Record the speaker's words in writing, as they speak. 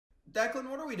Declan,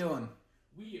 what are we doing?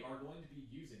 We are going to be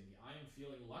using the I am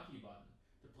feeling lucky button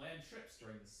to plan trips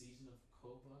during the season of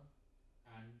Kova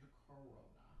and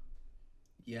Corona.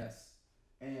 Yes.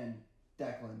 And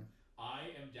Declan.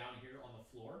 I am down here on the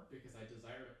floor because I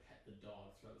desire to pet the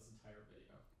dog throughout this entire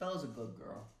video. Bella's a good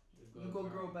girl. She's a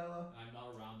Good girl, Bella. And I'm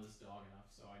not around this dog enough,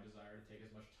 so I desire to take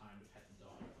as much time to pet the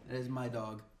dog. It is my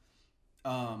dog.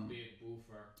 Big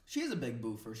boofer. She's a big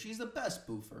boofer. She's the best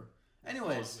boofer.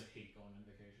 Anyways. Dogs would hate going on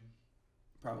vacation.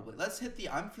 Probably. Let's hit the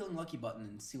I'm feeling lucky button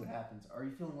and see what happens. Are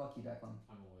you feeling lucky, Declan?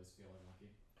 I'm always feeling lucky.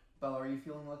 Bella, are you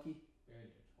feeling lucky? Very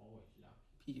good. Always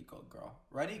lucky. You go, girl.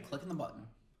 Ready? Clicking the button.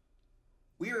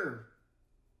 We're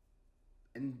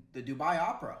in the Dubai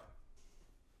Opera.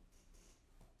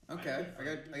 Okay, I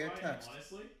got text.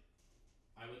 Honestly,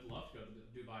 I would love to go to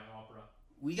the Dubai Opera.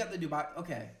 We got the Dubai.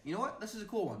 Okay, you know what? This is a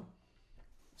cool one.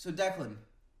 So Declan,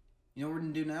 you know what we're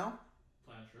gonna do now?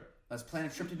 Plan a trip. Let's plan a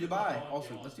trip to Dubai.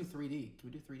 Also, let's do 3D. Can we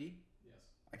do 3D? Yes.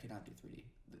 I cannot do 3D.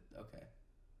 Okay.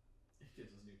 It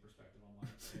gives us new perspective on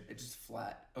life. It's just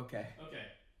flat. Okay. Okay.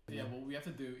 Yeah, what we have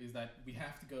to do is that we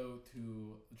have to go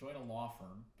to join a law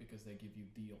firm because they give you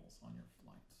deals on your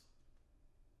flights.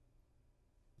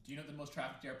 Do you know what the most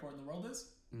trafficked airport in the world is?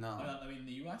 No. I mean, in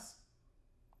the U.S.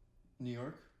 New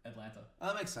York. Atlanta. Oh,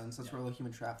 that makes sense. That's Yeah. where the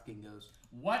human trafficking goes.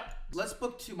 What? Let's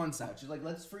book 2 months out. Just like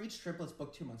let's for each trip, let's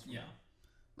book 2 months from Yeah. now.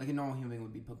 Like a normal human being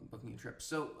would be booking a trip.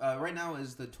 So right now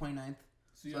is the 29th.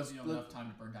 So you So have enough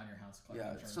time to burn down your house. collect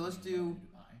Yeah, insurance, so let's and do- go to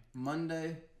Dubai.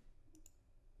 Monday.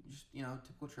 Just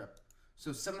typical trip.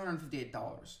 So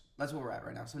 $758. That's what we're at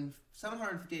right now.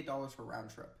 $758 for a round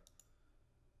trip.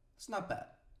 It's not bad.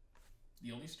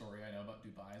 The only story I know about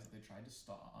Dubai is that they tried to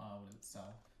stop. What did it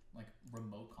sell? Like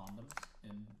remote condoms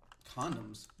in.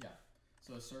 Condoms. Yeah.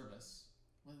 So a service.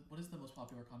 What is the most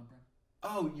popular condom brand?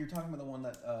 Oh, you're talking about the one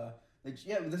that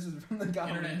this is from the guy.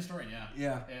 Internet historian.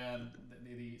 Yeah. Yeah. And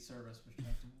the service was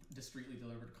trying to discreetly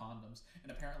delivered condoms,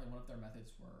 and apparently one of their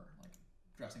methods were like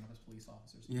dressing up as police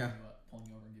officers, and Yeah. pulling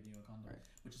you over and giving you a condom, Right.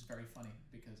 which is very funny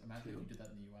because imagine if you did that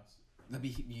in the U.S.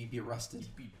 You'd be arrested.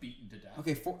 You'd be beaten to death.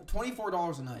 Okay,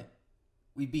 $24 a night.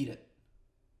 We beat it.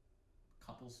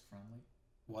 Couples friendly?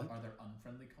 What? Are there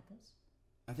unfriendly couples?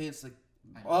 I think it's like.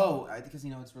 I know. Oh, because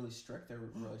it's really strict. Their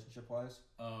relationship wise.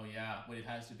 Oh yeah, what it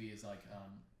has to be is like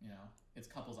it's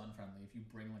couples unfriendly. If you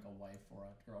bring like a wife or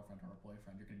a girlfriend or a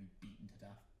boyfriend, you're gonna be beaten to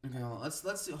death. Okay, hold on.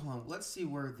 Let's see. Hold on. Let's see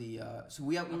where the so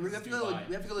we have to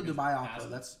Dubai. go to Dubai Opera.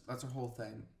 Massive. That's our whole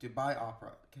thing. Dubai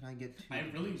Opera. Can I get two? I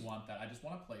of really those? want that. I just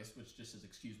want a place which just says,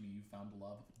 "Excuse me, you found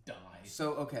love. Die."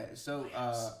 So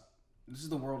this is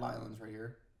the World Islands right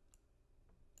here.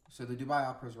 So the Dubai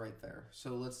Opera is right there.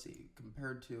 So let's see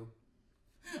compared to.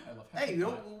 I love. Hey,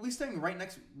 we staying right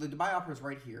next. The Dubai Opera is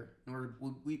right here, and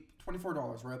we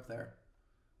 $24. We're up there.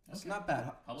 It's Okay. not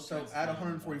bad. Public So transit add is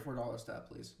 $144 to that,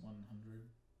 please. 100.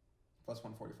 Plus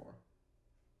 144.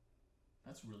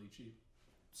 That's really cheap.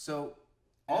 So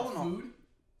all And in all, food.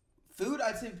 food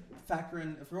I'd say factor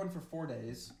in if we're going for 4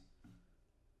 days.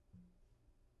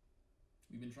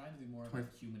 We've been trying to do more of 20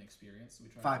 a human experience. So we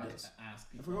try 5 to days. ask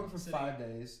people. If we're going for in the city, 5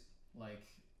 days, like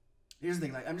here's the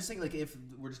thing. Like I'm just saying, like if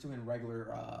we're just doing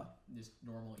regular, just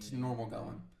normal just eating. normal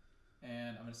going.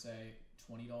 And I'm gonna say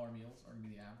 $20 meals are gonna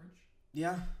be the average.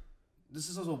 Yeah. This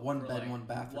is also one For, bed, like, one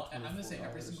bath. For I'm gonna say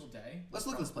every $24. single day. Let's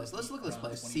we'll look at this place. probably Let's look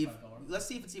at this eat place. around $25. Let's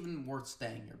see if it's even worth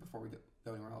staying here before we go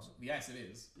anywhere else. Yes, it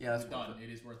is. Yeah, that's It's worth done. It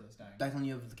is worth it staying. Declan,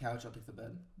 you have the couch. I'll take the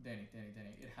bed. Danny.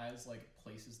 It has like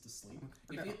places to sleep.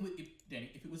 Okay.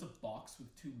 If it was a box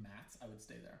with 2 mats, I would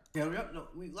stay there. Yeah,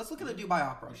 let's look at the Dubai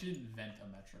Opera We should invent a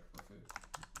metric for food.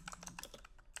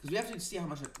 because we have to see how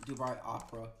much a Dubai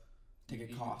Opera ticket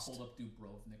You cost. pulled up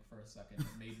Dubrovnik for a second. It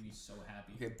made me so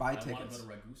happy. Okay, buy I tickets. want to go to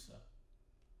Ragusa.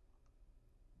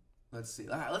 Let's see.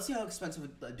 Let's see how expensive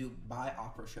a Dubai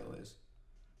Opera show is.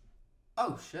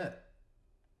 Oh shit!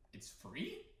 It's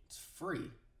free? It's free.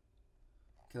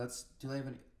 Okay, do they have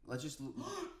any? Let's just.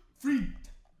 Free!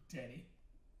 Danny.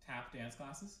 Tap dance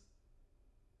classes?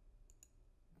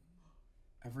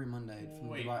 Every Monday from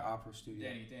the Wait. Dubai Opera Studio.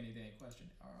 Danny, question.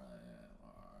 Are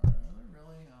there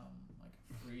really like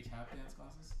free tap dance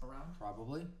classes around?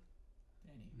 Probably.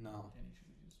 Danny. No. Danny, should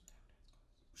we do some tap dance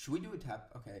classes? Should we do a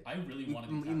tap? Okay. I really We- want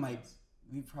to do we tap might- dance.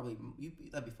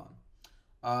 That'd be fun.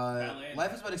 Ballet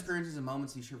Life is about experiences and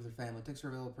moments you share with your family. Tickets are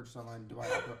available. Purchase online. Dubai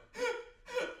Opera.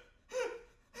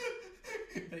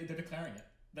 They're declaring it.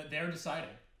 That they're deciding.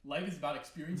 Life is about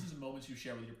experiences and moments you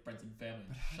share with your friends and family.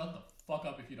 Shut the fuck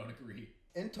up if you don't agree.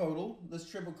 In total, this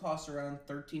trip will cost around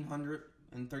 $1,335.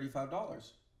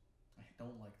 I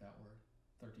don't like that word.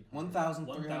 $1,335.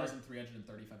 $1,335.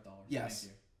 $1,335. Yes.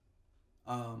 Thank you.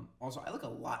 Also, I look a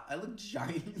lot. I look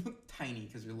giant. You look tiny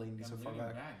because you're laying me so far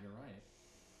back. You're right.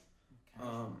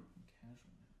 Casual.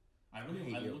 I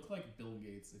really, I hate you. look like Bill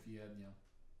Gates if he had,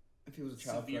 If he was a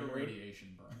child severe predator.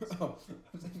 radiation burns. Oh, I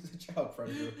was like, he was a child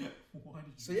predator. Why did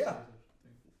you So, say yeah. such a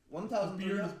thing? 1,000. The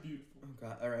beard is beautiful. Oh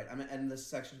god! All right, I'm gonna end this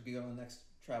section to go on the next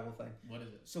travel thing. What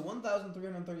is it? So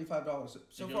 $1,335.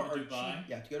 So To far, go to our Dubai? cheap.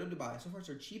 Yeah, to go to Dubai. So far, it's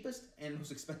our cheapest and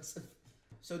most expensive.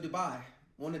 So Dubai,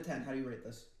 1 to 10. How do you rate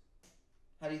this?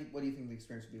 What do you think the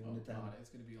experience would be? 1 to 10. God, it's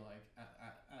gonna be like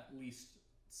at least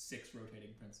 6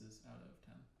 rotating princes out of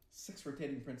 10. 6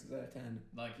 rotating princes out of 10.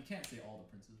 Like you can't say all the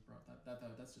princes, bro.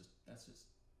 That's just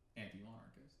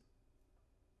anti-monarchist.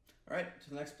 All right, to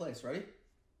the next place. Ready?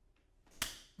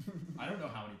 I don't know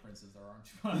how many princes there are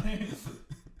in Dubai,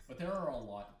 but there are a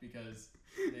lot because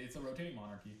it's a rotating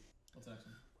monarchy. What's the next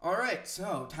one? All right,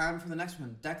 so time for the next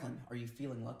one. Declan, are you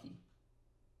feeling lucky?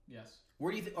 Yes.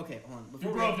 Where do you think? Okay, hold on.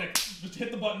 Dubrovnik. Just hit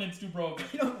the button. It's Dubrovnik.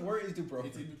 I don't. Where is Dubrovnik?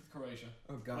 It's in Croatia.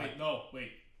 Oh god. Wait, no,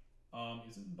 wait.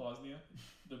 Is it in Bosnia?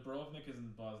 Dubrovnik is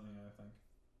in Bosnia, I think.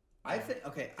 I think.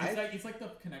 Okay. It's like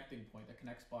the connecting point that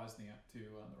connects Bosnia to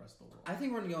the rest of the world. I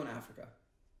think we're gonna go in Africa.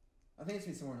 I think it's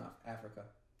gonna be somewhere in Africa.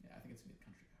 Yeah, I think it's gonna be the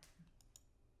country of Africa.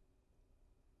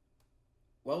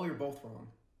 Well, we were both wrong.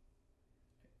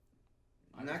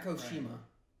 I was Nakoshima.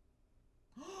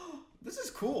 This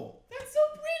is cool. That's so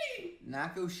pretty.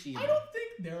 Nakoshima. I don't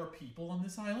think there are people on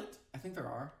this island. I think there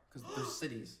are because there's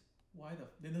cities. Why the?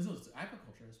 Then there's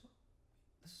agriculture as well.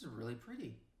 This is really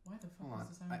pretty. Why the fuck Hold on.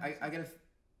 is this island? I gotta.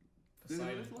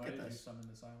 Poseidon, look why at did you this. summon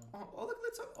this island? Oh look!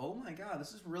 Oh my god!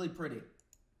 This is really pretty.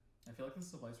 I feel like this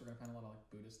is a place we're gonna find a lot of like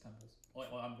Buddhist temples.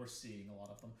 Well, we're seeing a lot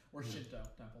of them, or Shinto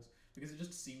temples, because it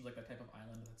just seems like that type of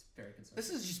island that's very conservative. This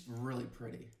is just really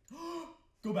pretty.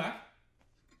 Go back.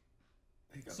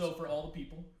 Hiccups. So for all the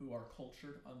people who are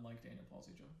cultured, unlike Daniel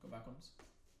Palsy Joe, go back once.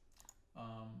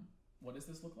 What does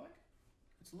this look like?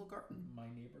 It's a little garden. My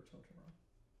Neighbor Totoro.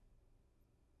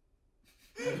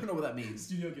 I don't know what that means.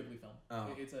 Studio Ghibli film. Oh.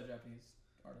 It's a Japanese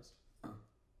artist. Oh.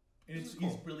 And This is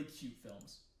he's cool. really cute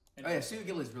films. And Oh yeah,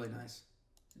 Studio Ghibli is really nice.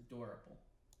 it's adorable.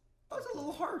 Oh, it's a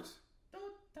little heart.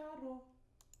 Totoro.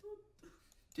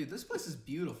 Dude, this place is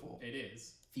beautiful. It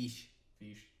is. Fish.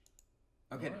 Fish.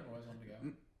 Okay. Where I've always wanted to go.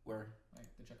 Where? Like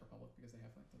the Czech Republic, because they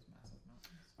have like those massive mountains.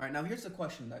 All right, now here's the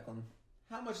question, Declan.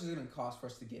 How much is it going to cost for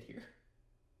us to get here?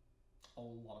 A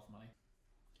lot of money.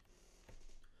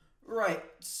 Right.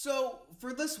 So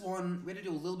for this one, we had to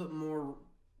do a little bit more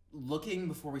looking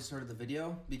before we started the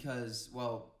video because,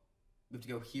 well, we have to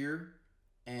go here,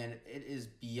 and it is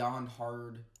beyond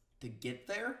hard to get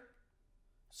there.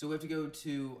 So we have to go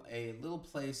to a little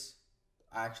place.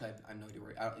 Actually, I have no idea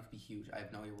where. It could be huge. I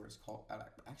have no idea where it's called.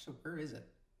 Actually, where is it?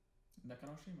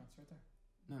 Nakanoshima, it's right there.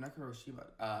 No, Nakaroshima.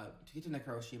 To get to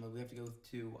Nakaroshima, we have to go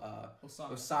to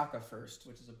Osaka, Osaka first.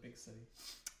 which is a big city.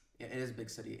 Yeah, it is a big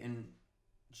city. And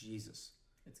Jesus,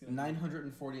 It's gonna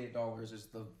 $948 is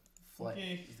the flight.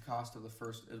 Okay. Is the cost of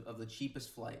the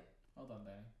cheapest flight. Hold on,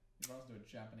 Danny. You brought us to a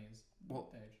Japanese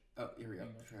Well, page. Oh, here we go.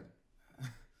 English.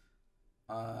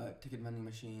 Ticket vending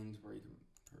machines where you can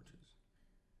purchase.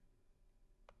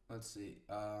 Let's see.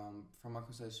 From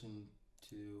acquisition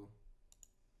to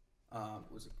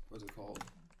what's it called?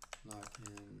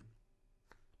 Nakanoshima.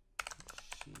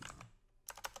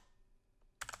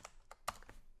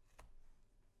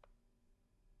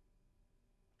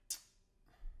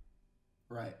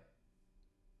 Right.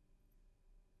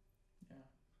 Yeah.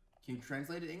 Can you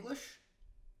translate it English,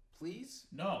 please?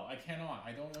 No, I cannot.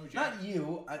 I don't know Not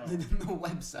you. Oh. The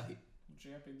website.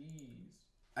 Japanese.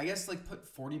 I guess like put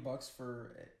 $40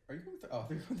 for. Are you going through? Oh,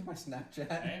 they're going through my Snapchat.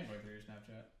 I am going through your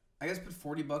Snapchat. I guess put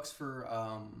 $40 for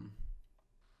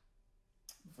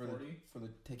 40? for the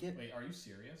ticket. Wait, are you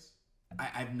serious? I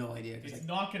have no idea. 'Cause It's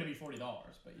not going to be $40,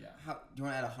 but yeah. how do you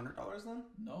want to add $100 then?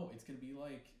 No, it's going to be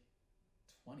like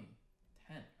 20,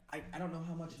 10. I don't know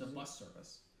how much. It's a is it? bus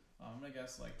service. I'm going to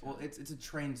guess like 10. Well, it's a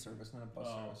train service, not a bus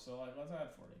service. So like, let's add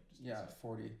 40. Just to be Yeah, safe.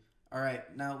 40. All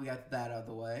right, now we got that out of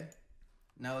the way.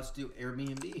 Now let's do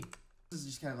Airbnb. This is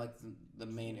just kind of like the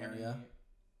main 20. area.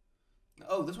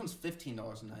 Oh, this one's $15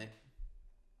 a night.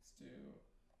 Let's do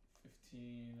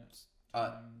 15 Uh,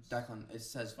 times Declan, it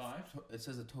says 5. It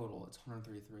says a total. It's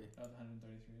 133.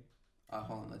 133.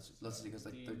 Hold on, let's see because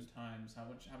like 15 there's times how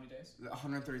many days?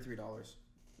 $133.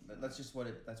 That's just what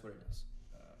it. That's what it is.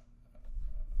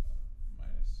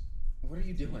 Minus. What are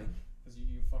you doing? Because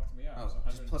you fucked me up. Oh, so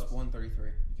just 100 plus 133.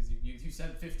 Because you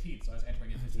said 15, so I was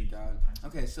entering in 15. God. times.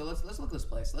 Okay, so let's look at this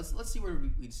place. Let's see where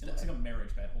we'd stay. It looks like a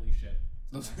marriage bed. Holy shit.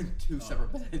 Those are two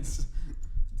separate beds.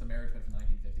 It's a marriage bed from the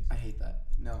 1950s. I hate that.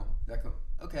 No, that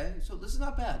okay. So this is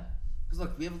not bad. Because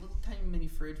look, we have a little tiny mini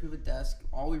fridge. We have a desk.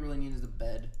 All we really need is a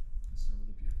bed. It's a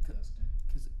really beautiful desk, Danny.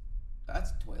 Because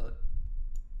that's a toilet.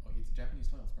 Oh, it's Japanese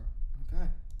toilets, bro. Okay.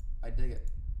 I dig it.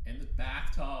 In the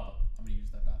bathtub. I'm gonna use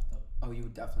that bathtub. Oh, you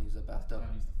would definitely use a bathtub. I'm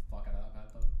gonna use the fuck out of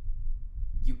that bathtub.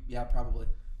 Yeah, probably.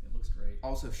 It looks great.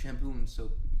 Also, shampoo and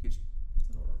soap. You could, It's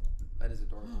adorable. that is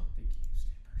adorable. They give you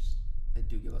slippers. They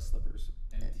do give us slippers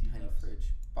And and tiny teacups. fridge.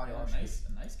 Body Yeah, wash.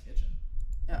 a nice kitchen.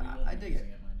 Yeah, We will I be dig it.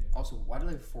 using mind you. Also, why do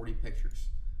they have 40 pictures?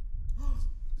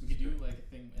 We could do like a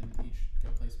thing in each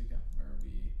place we go where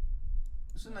we.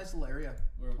 This is a nice little area.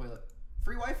 Where, Toilet.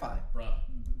 Free Wi-Fi. bruh.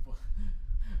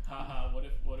 Haha, what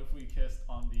if we kissed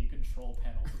on the control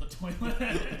panel for the toilet?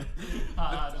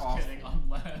 Haha, That's just awful. kidding,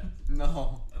 unless.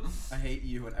 No. I hate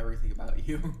you and everything about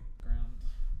you. Grand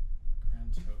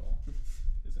total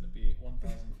is gonna be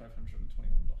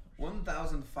 $1,521.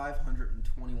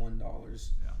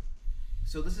 $1,521. Yeah.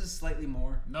 So this is slightly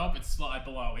more. Nope, it's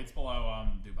below. It's below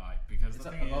Dubai because It's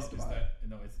the thing above is Dubai. that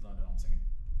no, it's London. I'm saying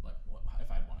like if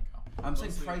I'd want to go. I'm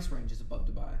saying Mostly- price range is above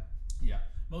Dubai. Yeah,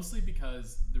 mostly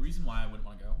because the reason why I wouldn't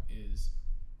want to go is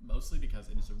mostly because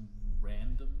it is a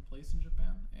random place in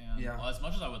Japan, and Yeah. as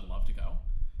much as I would love to go,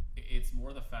 it's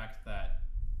more the fact that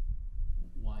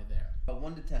why there.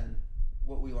 1 to 10.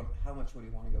 What we want? How much would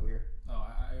you want to go here? Oh,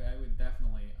 I would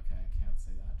definitely. Okay, I can't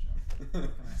say that, Joe.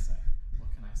 What can I say? What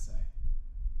can I say?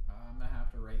 I'm gonna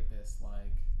have to rate this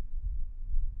like,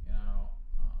 you know,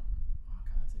 oh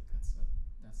god, that's a seawolf.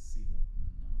 No,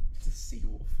 It's a sea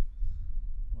wolf.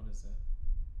 what is it?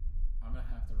 I'm gonna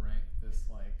have to rank this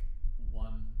like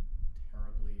one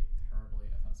terribly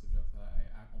offensive joke that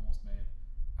I almost made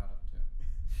out of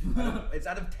 2. It's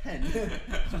out of 10.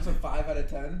 So it's a 5 out of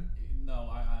 10. No,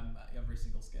 I'm every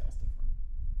single scale is different.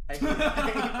 I hate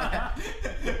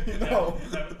that. No.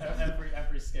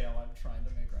 Every scale I'm trying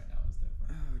to make right now is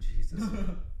different. Oh Jesus.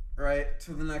 Right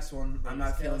to the next one. I'm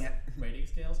not feeling it. Rating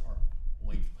scales are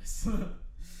weightless.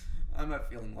 I'm not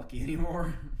feeling lucky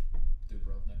anymore.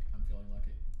 Dubrovnik, I'm feeling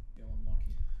lucky. Feeling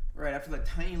lucky. Right after that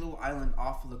tiny little island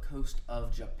off of the coast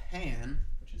of Japan.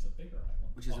 Which is a bigger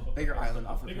island. Which is Off a of bigger the coast island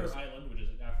of off a the bigger coast. island, which is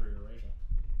after Eurasia.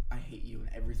 I hate you and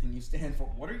everything you stand for.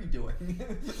 What are you doing?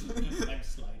 I'm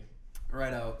sliding.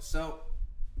 Righto. So,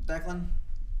 Declan,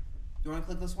 you want to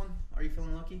click this one? Are you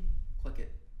feeling lucky? Click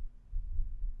it.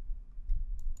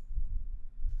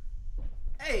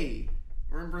 Hey,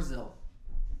 we're in Brazil.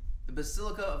 The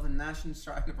Basilica of the National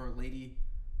Shrine of Our Lady.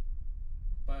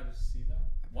 But I just see that.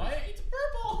 Why? It's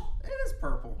purple! It is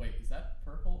purple. Wait, is that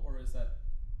purple or is that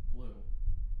blue?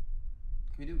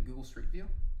 Can we do Google Street View?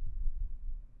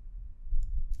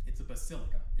 It's a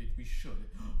basilica. We should.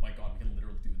 Oh my god, we can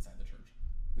literally do inside the church.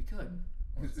 We could.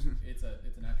 It's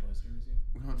a natural history museum.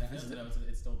 We don't have to No, visit no, it.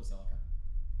 it's still a basilica.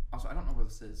 Also, I don't know where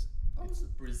this is. Oh, It's this is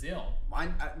Brazil.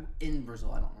 in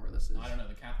Brazil. I don't know where this is. I don't know.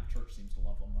 The Catholic Church seems to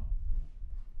love them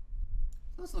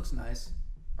though. This looks nice.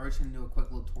 Are we just gonna do a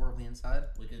quick little tour of the inside?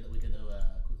 We could do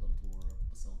a quick little tour of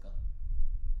basilica.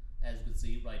 As you can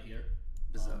see right here.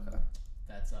 Basilica.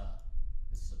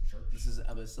 This is a church. This is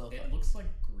a basilica. It looks like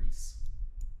Greece.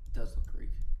 It does look Greek.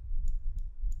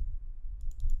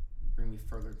 Bring me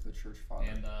further to the church, Father.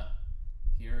 And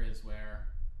here is where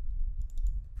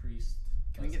the priest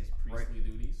Can we does get his priestly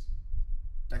duties.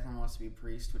 Declan wants to be a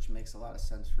priest, which makes a lot of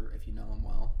sense for if you know him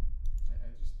well.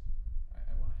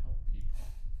 I want to help people.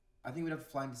 I think we'd have to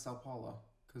fly into Sao Paulo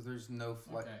because there's no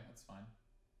flight. Okay, that's fine.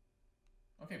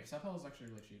 Okay, but Sao Paulo is actually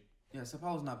really cheap. Yeah, Sao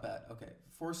Paulo's not bad. Okay,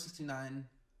 $469 Nice.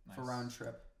 for round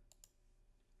trip.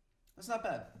 That's not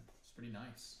bad. It's pretty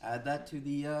nice. Add that to the.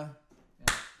 Yeah,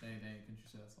 couldn't you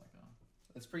say that's like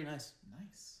It's pretty nice.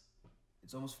 nice.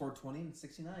 It's almost 420 and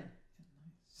 69. Yeah,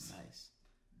 Nice. nice.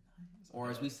 Or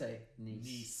as we say,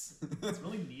 nice. It's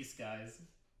really nice, guys.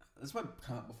 This might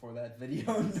come out before that video.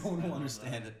 No one I will love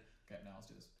understand that. it. Okay, now let's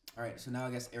do this. All right, so now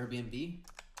I guess Airbnb.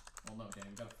 Well, no, Danny,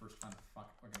 we gotta first find the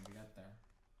fuck we're gonna get there.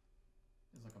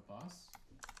 Is like a bus?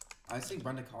 I say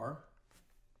rent a car.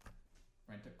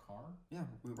 Rent a car? Yeah,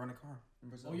 we rent a car in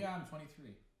Brazil. Oh yeah, I'm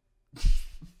 23.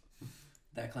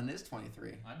 Declan is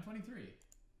 23. I'm 23.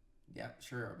 Yeah,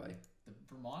 sure, buddy. The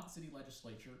Vermont City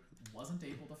Legislature wasn't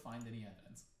able to find any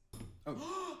evidence.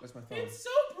 Oh, that's my phone. It's so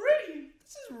pretty!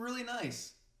 This is really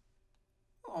nice.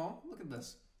 Oh, look at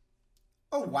this.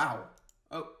 Oh, wow.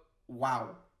 Oh, wow.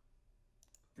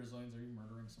 Brazilians, are you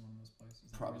murdering someone in this place?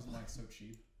 Is that Probably. the reason why it's so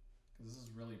cheap? Because this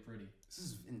is really pretty. This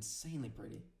is insanely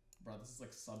pretty. Bro, this is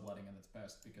like subletting at its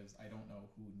best because I don't know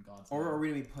who in God's Or name. are we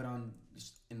gonna be put on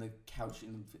just in the couch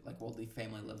in like while the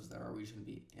family lives there? Or are we just gonna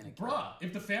be in a Bruh,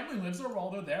 if the family lives there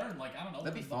while they're there and like I don't know,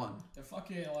 That'd be fun. They're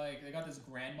fucking like they got this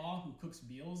grandma who cooks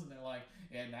meals and they're like,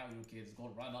 yeah, now you kids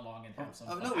go run along and have some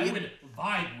fun. no, I we- would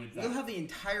vibe with We'll that. have the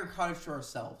entire cottage to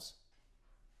ourselves.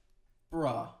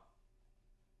 Bruh.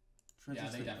 Yeah, Transfer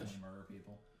they to the definitely village. murder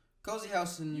people. Cozy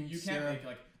house and You can't Sierra. make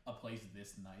like a place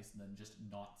this nice and then just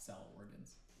not sell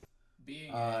organs.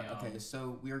 Being Okay,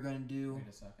 so we are gonna do. wait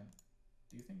a second.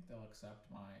 Do you think they'll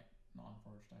accept my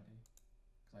non-forged ID?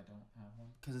 Because I don't have one.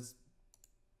 Because it's.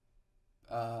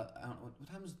 I don't know. What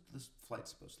time is this flight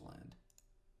supposed to land?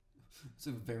 It's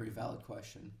a very valid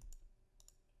question.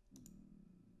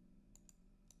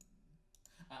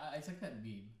 It's like that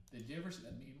meme. Did you ever see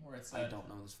that meme where it I said don't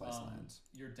know when this flight um, lands.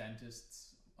 your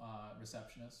dentist's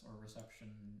receptionist or reception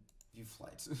Few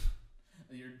flights.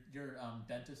 your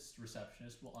dentist's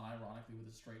receptionist will unironically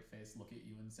with a straight face look at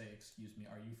you and say, "Excuse me,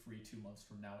 are you free 2 months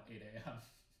from now at 8 a.m.?"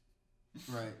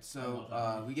 Right. I So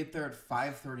love that. we get there at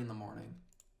 5:30 in the morning.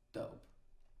 Dope.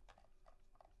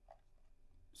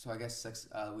 So I guess 6.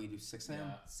 We do 6 a.m.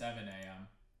 Yeah, 7 a.m.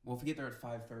 Well, if we get there at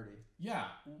 5:30. Yeah.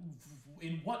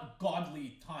 In what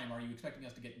godly time are you expecting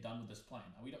us to get done with this plane?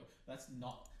 We don't. That's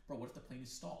not, bro. What if the plane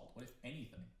is stalled? What if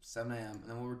anything? 7 a.m. and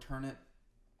then we'll return it.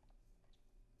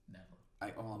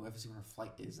 Never. Hold on, we have to see when our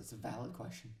flight is. That's a valid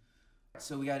question.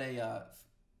 So we got a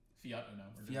Fiat Uno.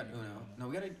 We're doing Fiat the Uno. No,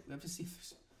 we have to see if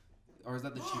there's, or is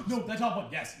that the cheapest? No, the top one.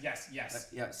 Yes.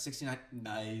 Yeah, 69.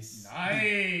 Nice.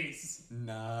 Nice.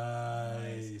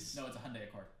 Nice. No, it's a Hyundai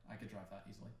Accord. I could drive that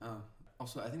easily. Oh.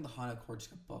 Also, I think the Honda Accord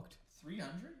just got booked.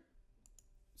 300?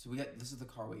 So we got. This is the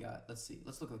car we got. Let's see.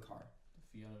 Let's look at the car.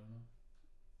 The Fiat Uno.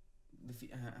 I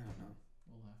don't know.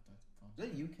 We'll have to. Is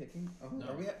that you kicking? Oh, No.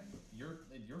 are we at?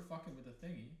 You're fucking with the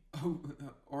thingy. Oh,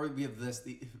 or we have this.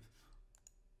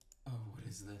 Oh, what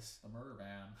is this? The murder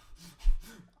van.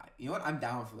 You know what? I'm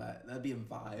down for that. That'd be a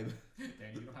vibe.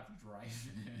 Dang, you don't have to drive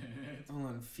it. Hold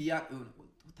on, Fiat Uno.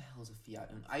 What the hell is a Fiat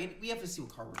Uno? We have to see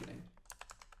what car we're getting.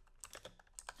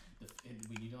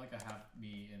 We need to like have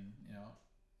me in,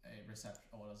 a reception.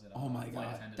 Oh, what is it? Oh my flight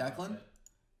God, attendant Declan? outfit.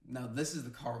 No, this is the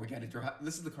car we gotta drive.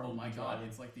 This is the car. Oh we my be God, driving.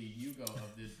 it's like the Yugo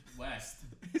of the West.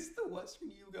 It's the Western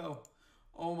Yugo.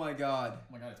 Oh my God.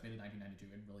 Oh my God, it's made in 1992.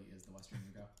 It really is the Western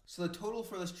Yugo. So the total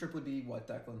for this trip would be what,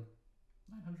 Declan?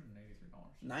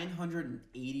 $983. $983.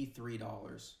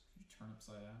 You turn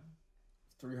upside down.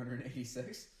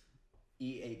 386.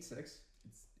 E86.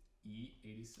 It's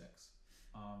E86.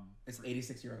 It's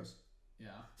 86 euros. Yeah.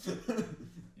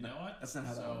 You know what? That's not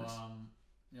how that works. I'm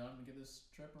gonna give this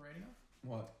trip a rating of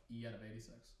What? E out of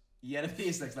 86. Yeah,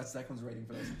 86. That's Declan's rating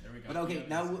for this. There we go. But okay,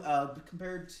 E out of now 86.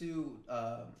 compared to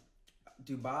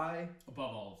Dubai,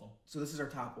 above all of them. so this is our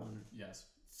top one. Yes.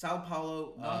 Sao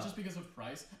Paulo. Not just because of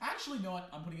price. Actually, you know what?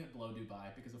 I'm putting it below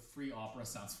Dubai because a free opera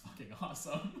sounds fucking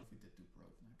awesome. We did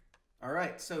Dubrovnik. All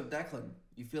right, so Declan,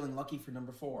 you feeling lucky for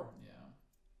number 4? Yeah.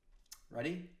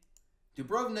 Ready?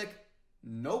 Dubrovnik.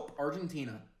 Nope.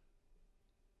 Argentina.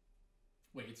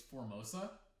 Wait, it's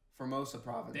Formosa? Formosa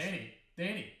province.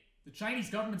 Danny, the Chinese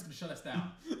government's gonna shut us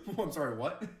down. Oh, I'm sorry,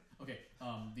 what? Okay,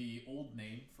 the old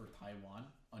name for Taiwan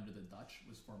under the Dutch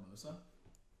was Formosa.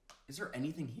 Is there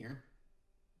anything here?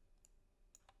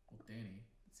 Well, Danny,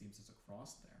 it seems there's a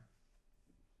cross there.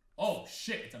 Oh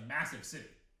shit! It's a massive city.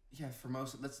 Yeah,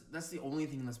 Formosa. That's the only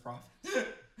thing in this province.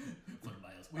 Fucking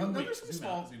miles. No, there's some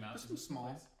small. Zoom out. There's some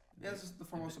small. Yeah, this is the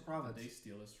Formosa province. Did they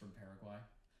steal this from Paraguay?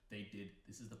 They did.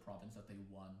 This is the province that they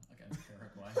won against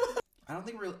Paraguay. I don't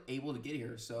think we're able to get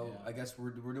here, so Yeah. I guess we're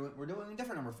doing a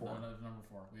different number 4. No, number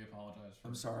 4. We apologize.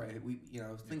 I'm sorry. We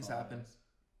things happen. apologize.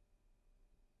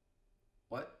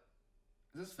 What?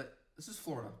 Is this fit? This is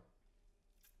Florida.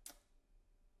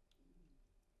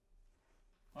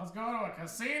 Let's go to a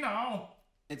casino.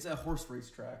 It's a horse race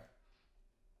track.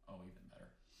 Oh, even better.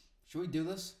 Should we do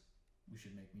this? We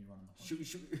should make me run on the horse.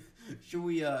 Should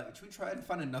we try and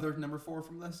find another number 4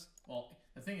 from this? Well,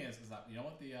 the thing is that you know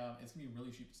what it's gonna be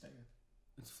really cheap to stay here.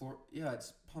 It's Yeah,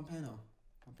 it's Pompano.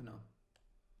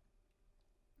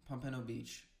 Pompano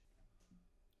Beach.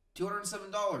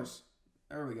 $207.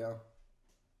 There we go.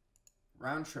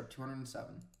 Round trip,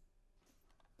 207.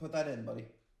 Put that in, buddy.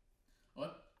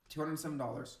 What?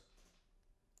 $207.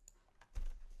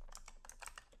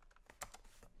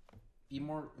 Be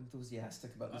more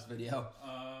enthusiastic about this video.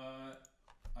 I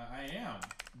am.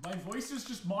 My voice is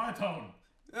just monotone.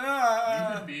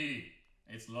 Ah! Leave it be.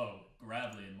 It's low,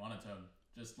 gravelly, and monotone,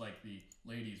 just like the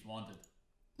ladies wanted.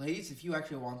 Ladies, if you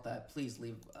actually want that, please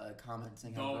leave a comment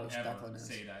saying how Don't gross ever Declan is.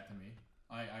 say that to me.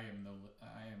 I am.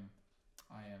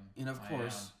 And of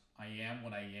course, I am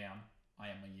what I am. I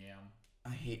am a yam. I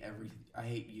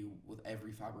hate you with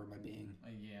every fiber of my being.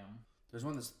 A yam. There's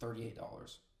one that's $38.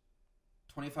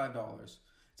 $25.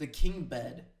 It's a king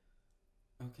bed.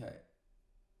 Okay.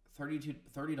 $30.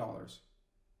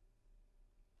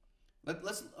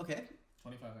 Let's okay.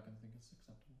 25 I can think is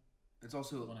acceptable. It's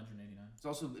also 189. It's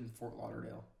also in Fort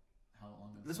Lauderdale. How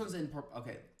long? This one's in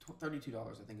okay.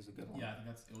 $32 I think is a good one. Yeah, I think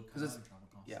that's it would Because come it's- out of travel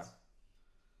costs. yeah.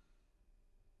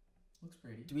 Looks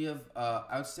pretty. Do we have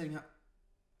outstanding?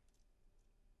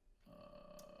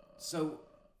 So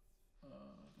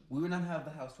we would not have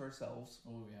the house to ourselves.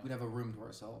 What would we have? We'd have a room to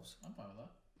ourselves. I'm fine with that.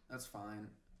 That's fine.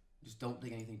 Just don't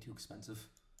take anything too expensive.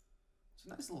 It's a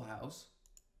nice little house.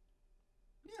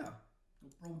 Yeah.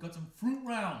 Bro, we got some fruit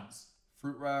rounds.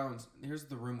 Fruit rounds. Here's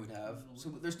the room we'd have. So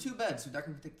there's 2 beds, so Declan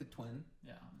can take the twin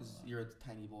Yeah. because you're a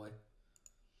tiny boy.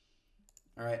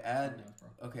 All right, add. Rounds,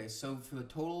 bro. Okay, so for the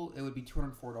total, it would be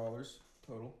 $204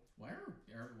 total. Why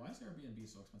is Airbnb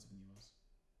so expensive in the US?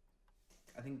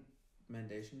 I think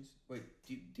mandations. Wait,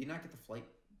 do you not get the flight?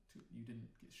 You didn't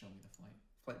show me the flight.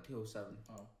 Flight 207.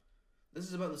 Oh. This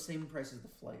is about the same price as the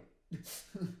flight.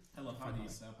 I love how Finally.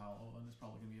 these Sao Paulo and it's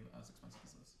probably gonna be as expensive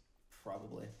as this,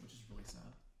 Probably. which is really sad.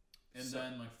 And So-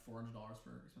 then like $400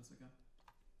 for expensive again.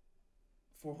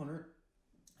 400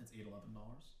 That's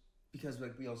 $811. because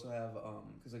like we also have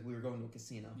because like we were going to a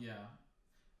casino. Yeah.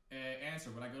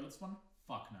 Answer: would I go to this one?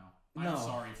 Fuck no. No. I'm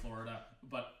sorry, Florida,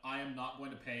 but I am not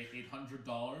going to pay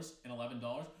 $800 and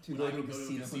 $11 To when go I to can a go to a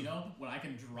casino. casino when I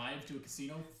can drive to a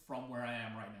casino from where I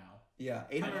am right now. Yeah,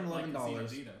 I don't like $811.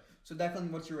 casinos either. So Declan,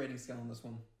 what's your rating scale on this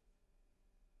one?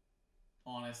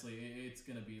 Honestly, it's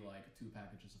gonna be like 2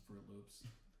 packages of Fruit Loops.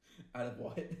 Out of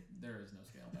what? There is no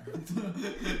scale there.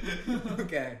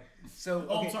 Okay. So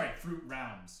Oh, okay. I'm sorry. Fruit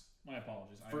rounds. My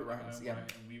apologies. Fruit rounds, yeah.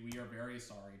 We are very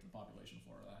sorry to the population of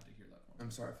Florida. I had to hear that from. I'm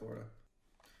sorry, Florida.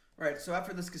 All right. So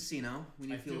after this casino, we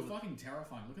need I to feel feel. fucking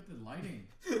terrifying. Look at the lighting.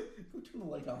 Go turn the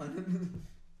light on.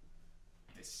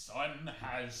 The sun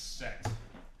has set.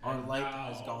 Our and light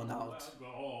now has gone out. we're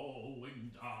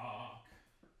going dark.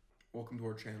 Welcome to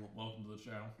our channel. Welcome to the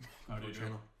channel. How Welcome do to you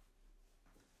our do? channel.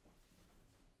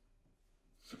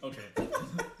 Okay.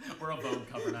 We're a Vogue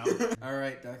cover now. All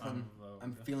right, Declan. Vogue.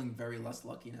 I'm feeling very less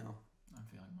lucky now. I'm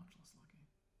feeling much less lucky.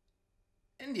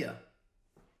 India.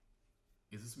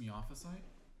 Is this Miaphysite?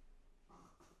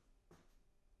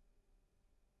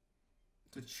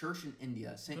 It's a church in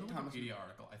India, Go St. to Thomas. Wikipedia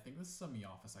article. I think this is a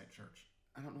Miaphysite church.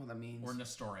 I don't know what that means. Or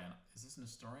Nestorian. Is this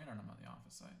Nestorian or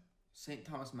Miaphysite? St.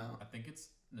 Thomas Mount. I think it's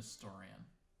Nestorian.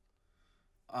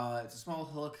 It's a small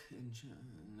hillock in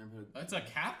neighborhood. It's a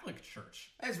Catholic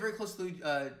church. Hey, it's very close to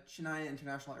Chennai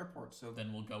International Airport. So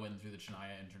Then we'll go in through the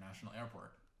Chennai International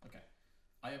Airport. Okay.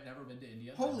 I have never been to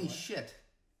India. by the holy way. shit,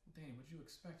 Danny, what'd you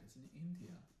expect? It's in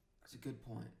India. that's a good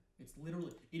point. It is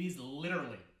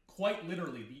literally, quite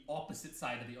literally, the opposite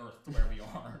side of the earth to where we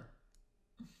are.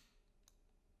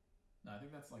 No, I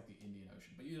think that's like the Indian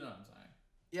Ocean, but you know what I'm saying.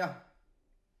 Yeah.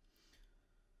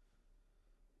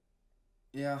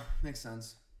 Yeah, makes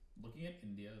sense. Looking at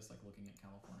India is like looking at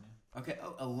California. Okay,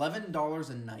 $11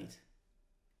 a night.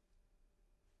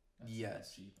 That's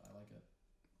Yes. cheap. I like it.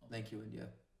 Thank you, India.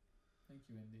 Thank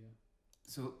you, India.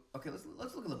 So okay, let's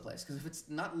look at the place because if it's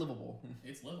not livable,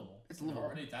 It's livable. It's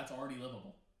livable. That's already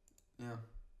livable. yeah,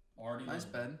 Already nice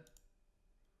livable. bed.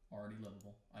 Already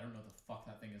livable. I don't know what the fuck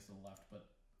that thing is to the left, but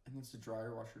I think it's a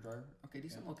dryer, washer dryer. Okay,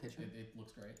 decent yeah, little kitchen. it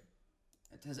looks great.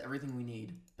 It has everything we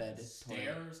need. Bed, toilet.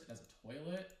 Stairs. It has a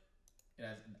toilet. It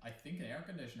has, I think, an air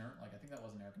conditioner. Like I think that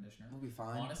was an air conditioner. We'll be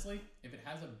fine. Honestly, if it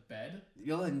has a bed,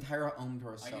 You'll have the entire home to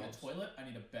ourselves. I need a toilet, I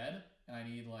need a bed, and I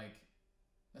need like,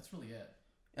 that's really it.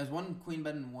 It has one queen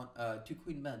bed and 2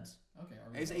 queen beds. Okay.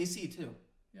 It's AC too.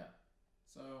 Yeah.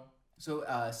 So So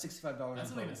 $65. that's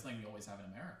the latest thing we always have in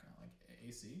America, like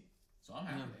AC. So I'm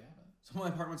happy Yeah. they have it. Some of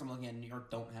my apartments I'm looking at in New York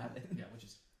don't have it. Yeah, which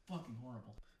is fucking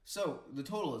horrible. So the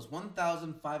total is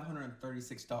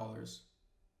 $1,536.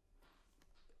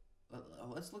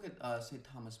 Let's look at St.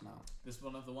 Thomas Mount. This is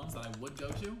one of the ones that I would go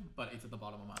to, but it's at the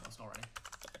bottom of my list already.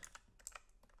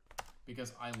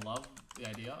 Because I love the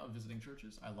idea of visiting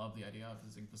churches. I love the idea of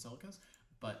visiting basilicas.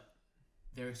 But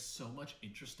there's so much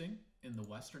interesting in the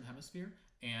Western Hemisphere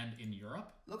and in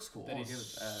Europe Looks cool. that I'll is give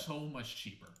it that. so much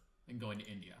cheaper than going to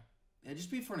India. It'd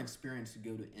just be for an experience to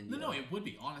go to India. No, it would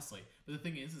be, honestly. But the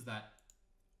thing is that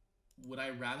would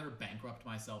I rather bankrupt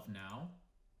myself now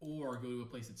or go to a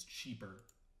place that's cheaper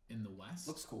in the West?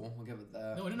 Looks cool. We'll give it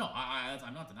that. No. I'm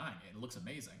not denying it. It looks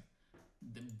amazing.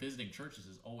 Visiting churches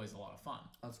is always a lot of fun.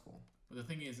 That's cool. But the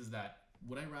thing is that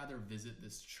would I rather visit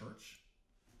this church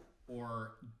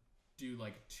or do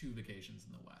like 2 vacations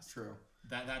in the West? True.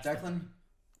 That's Declan,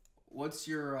 what's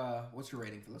your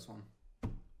rating for this one?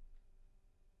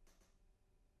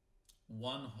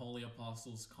 1 Holy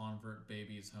Apostles Convert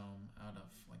Baby's Home out of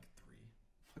like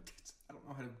 3. I don't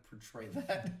know how to portray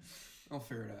that. I'll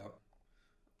figure it out.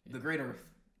 The Great Earth.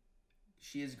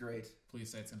 She is great. Please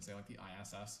say it's gonna say like the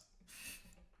ISS.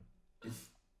 It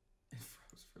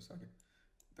froze for a second.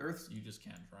 The Earth's... You just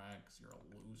can't drag because you're a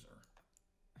loser.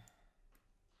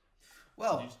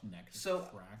 Well, so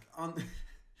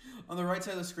on the right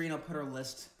side of the screen, I'll put our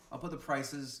list. I'll put the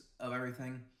prices of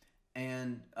everything,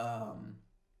 and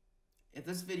if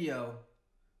this video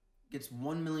gets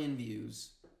 1 million views,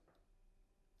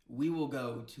 we will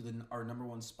go to our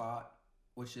 #1 spot,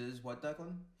 which is what,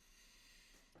 Declan?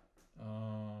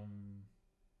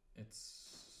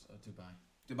 It's Dubai.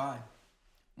 Dubai.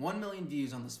 1 million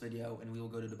views on this video, and we will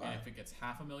go to Dubai. And if it gets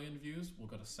 500,000 views, we'll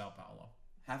go to Sao Paulo.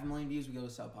 500,000 views, we go to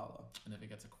Sao Paulo. And if it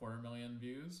gets 250,000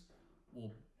 views,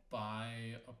 we'll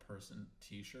buy a person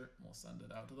T-shirt and we'll send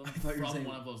it out to them from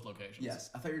one of those locations. Yes,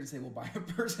 I thought you were going to say we'll buy a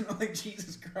person. I'm like,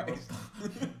 Jesus Christ.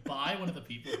 Buy one of the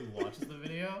people who watches the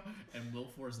video, and we'll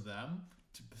force them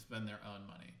to spend their own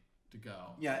money to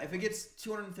go. Yeah, if it gets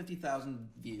 250,000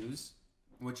 views,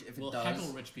 which if it does... We'll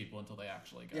heckle rich people until they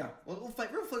actually go. Yeah, we'll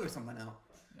figure something out.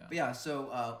 Yeah. But yeah, so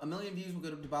 1 million views will go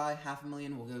to Dubai,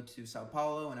 500,000 will go to Sao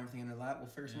Paulo, and everything under that, we'll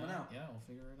figure something out. Yeah, we'll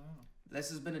figure it out. This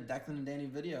has been a Declan and Danny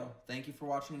video. Thank you for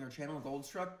watching our channel,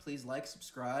 Goldstruck. Please like,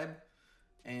 subscribe,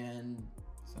 and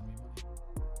send me money.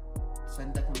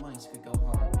 Send Declan money so he could go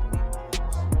home.